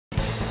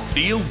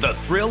feel the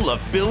thrill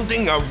of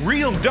building a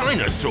real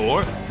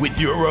dinosaur with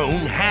your own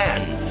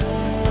hands.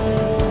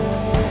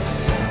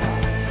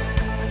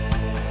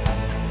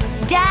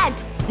 Dad,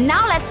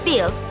 now let's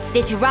build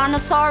the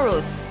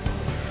Tyrannosaurus.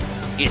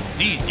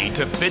 It's easy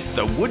to fit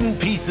the wooden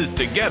pieces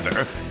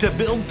together to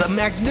build the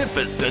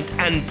magnificent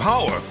and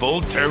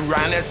powerful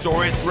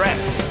Tyrannosaurus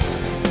Rex.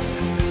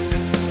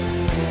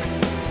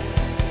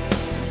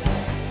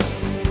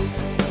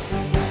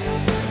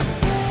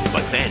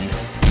 But then,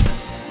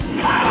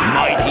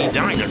 mighty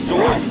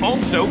dinosaurs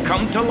also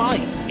come to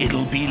life.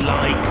 It'll be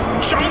like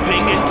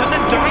jumping into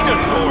the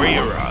dinosaur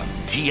era.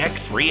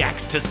 TX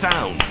reacts to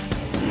sounds.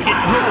 It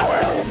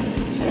roars.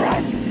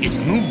 It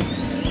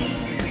moves.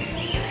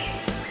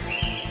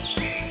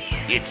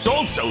 It's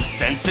also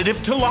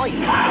sensitive to light.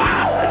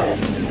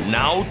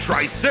 Now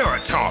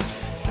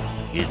Triceratops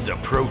is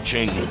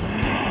approaching.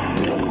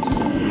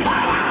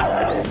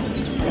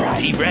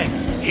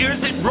 T-Rex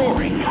hears it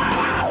roaring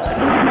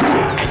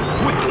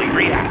and quickly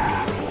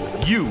reacts.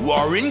 You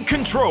are in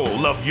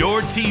control of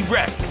your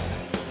T-Rex.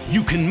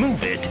 You can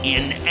move it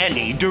in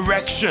any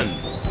direction.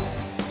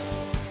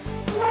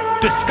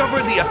 Discover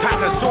the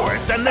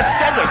Apatosaurus and the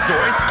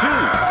Stegosaurus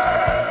too.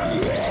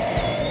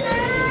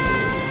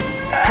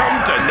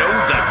 Come to know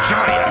the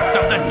giants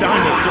of the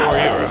dinosaur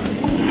era.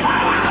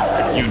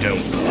 You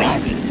don't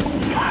believe it?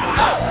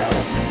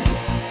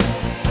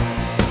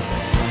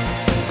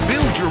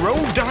 Build your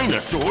own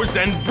dinosaurs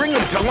and bring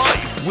them to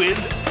life with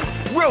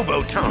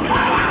Robotime.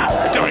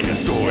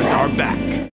 Dinosaurs are back.